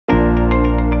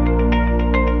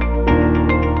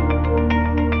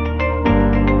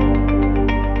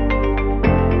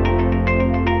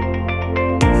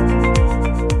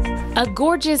A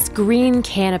gorgeous green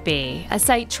canopy, a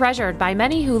sight treasured by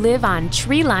many who live on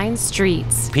tree-lined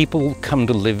streets. People come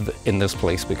to live in this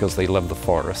place because they love the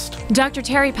forest. Dr.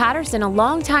 Terry Patterson, a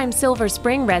longtime Silver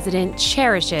Spring resident,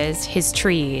 cherishes his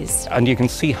trees. And you can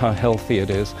see how healthy it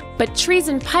is. But trees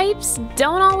and pipes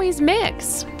don't always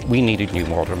mix. We needed new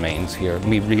water mains here.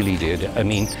 We really did. I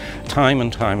mean, time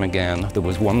and time again, there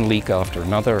was one leak after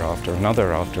another, after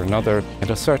another, after another. At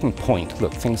a certain point,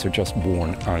 look, things are just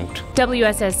worn out.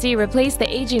 WSSC replaced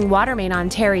the aging water main on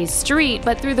Terry's street,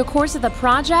 but through the course of the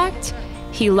project,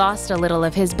 he lost a little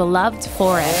of his beloved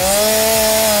forest.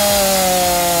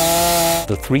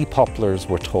 The 3 poplars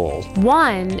were tall.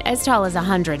 One as tall as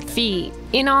 100 feet.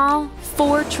 In all,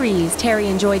 4 trees Terry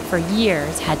enjoyed for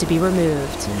years had to be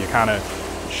removed. You kind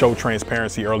of show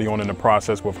transparency early on in the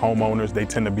process with homeowners. They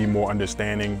tend to be more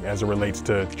understanding as it relates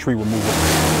to tree removal.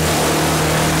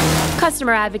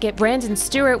 Customer advocate Brandon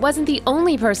Stewart wasn't the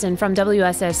only person from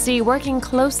WSSC working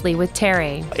closely with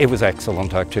Terry. It was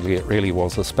excellent, actually. It really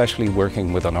was, especially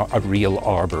working with a real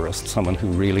arborist, someone who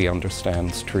really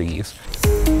understands trees.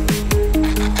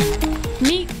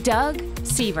 Meet Doug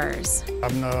Sievers.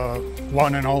 I'm the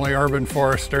one and only urban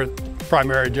forester.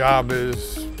 Primary job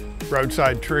is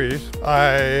roadside trees.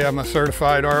 I am a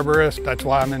certified arborist. That's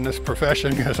why I'm in this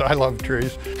profession, because I love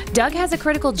trees. Doug has a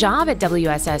critical job at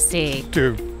WSSC.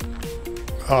 To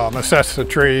assess the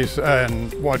trees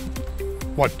and what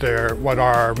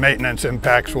our maintenance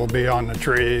impacts will be on the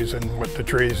trees and what the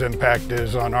trees' impact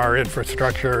is on our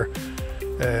infrastructure,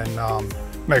 and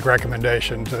make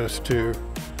recommendations as to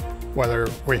whether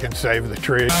we can save the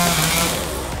tree.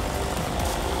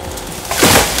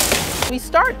 We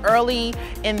start early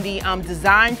in the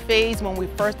design phase. When we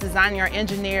first design, our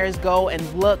engineers go and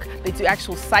look. They do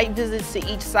actual site visits to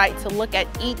each site to look at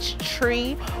each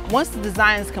tree. Once the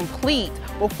design is complete,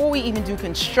 before we even do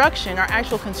construction, our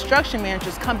actual construction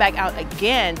managers come back out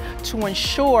again to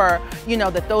ensure,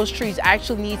 that those trees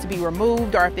actually need to be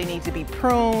removed, or if they need to be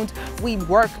pruned. We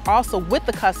work also with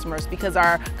the customers, because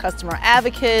our customer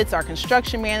advocates, our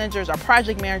construction managers, our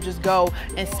project managers go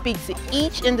and speak to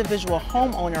each individual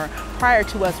homeowner prior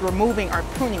to us removing or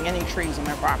pruning any trees on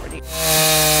their property.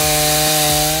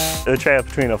 The trade-off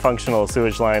between a functional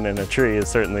sewage line and a tree is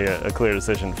certainly a clear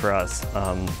decision for us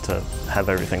to have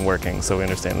everything working. So we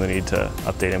understand the need to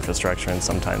update infrastructure, and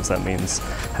sometimes that means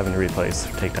having to replace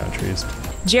or take down trees.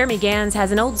 Jeremy Gans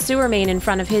has an old sewer main in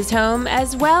front of his home,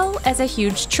 as well as a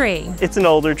huge tree. It's an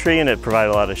older tree, and it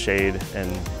provided a lot of shade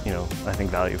and, I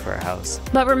think value for our house.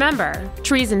 But remember,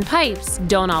 trees and pipes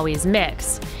don't always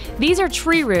mix. These are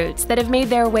tree roots that have made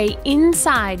their way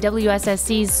inside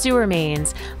WSSC's sewer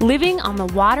mains, living on the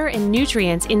water and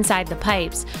nutrients inside the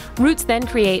pipes. Roots then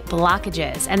create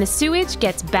blockages, and the sewage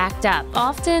gets backed up,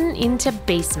 often into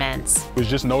basements. It was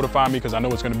just notifying me, because I know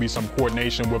it's going to be some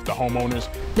coordination with the homeowners.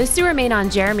 The sewer main on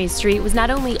Jeremy Street was not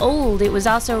only old, it was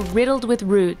also riddled with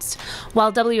roots.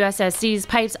 While WSSC's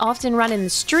pipes often run in the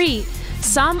street,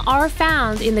 some are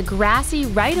found in the grassy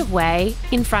right-of-way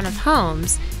in front of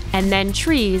homes, and then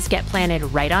trees get planted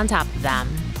right on top of them.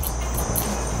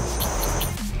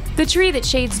 The tree that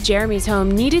shades Jeremy's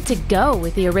home needed to go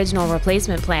with the original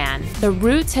replacement plan. The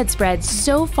roots had spread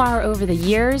so far over the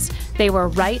years, they were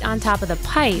right on top of the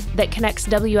pipe that connects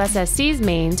WSSC's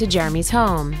main to Jeremy's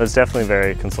home. It was definitely a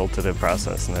very consultative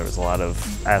process, and there was a lot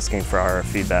of asking for our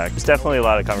feedback. There's definitely a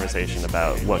lot of conversation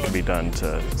about what can be done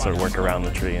to sort of work around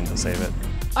the tree and to save it.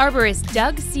 Arborist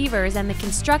Doug Sievers and the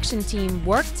construction team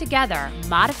worked together,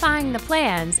 modifying the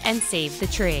plans and saved the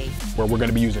tree. Where we're going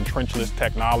to be using trenchless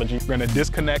technology. We're going to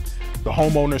disconnect the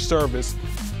homeowner service,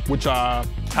 which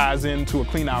ties into a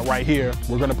clean out right here.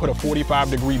 We're going to put a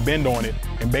 45-degree bend on it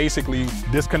and basically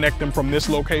disconnect them from this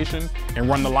location and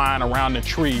run the line around the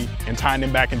tree and tying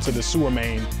them back into the sewer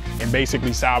main, and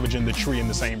basically salvaging the tree in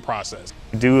the same process.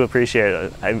 I do appreciate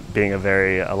it being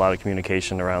a lot of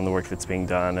communication around the work that's being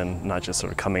done, and not just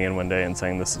sort of coming in one day and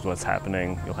saying this is what's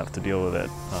happening, you'll have to deal with it.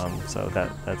 So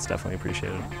that's definitely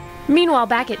appreciated. Meanwhile,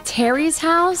 back at Terry's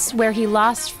house, where he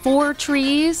lost 4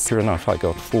 trees. Sure enough, I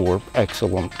got 4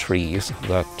 excellent trees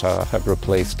that have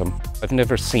replaced them. I've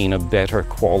never seen a better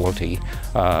quality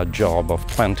job of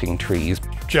planting trees.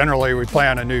 Generally, we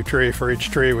plant a new tree for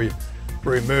each tree we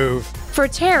remove. For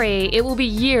Terry, it will be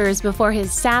years before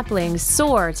his saplings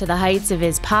soar to the heights of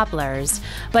his poplars.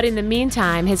 But in the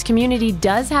meantime, his community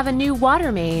does have a new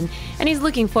water main, and he's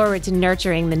looking forward to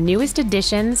nurturing the newest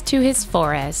additions to his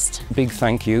forest. Big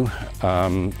thank you.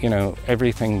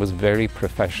 Everything was very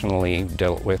professionally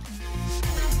dealt with.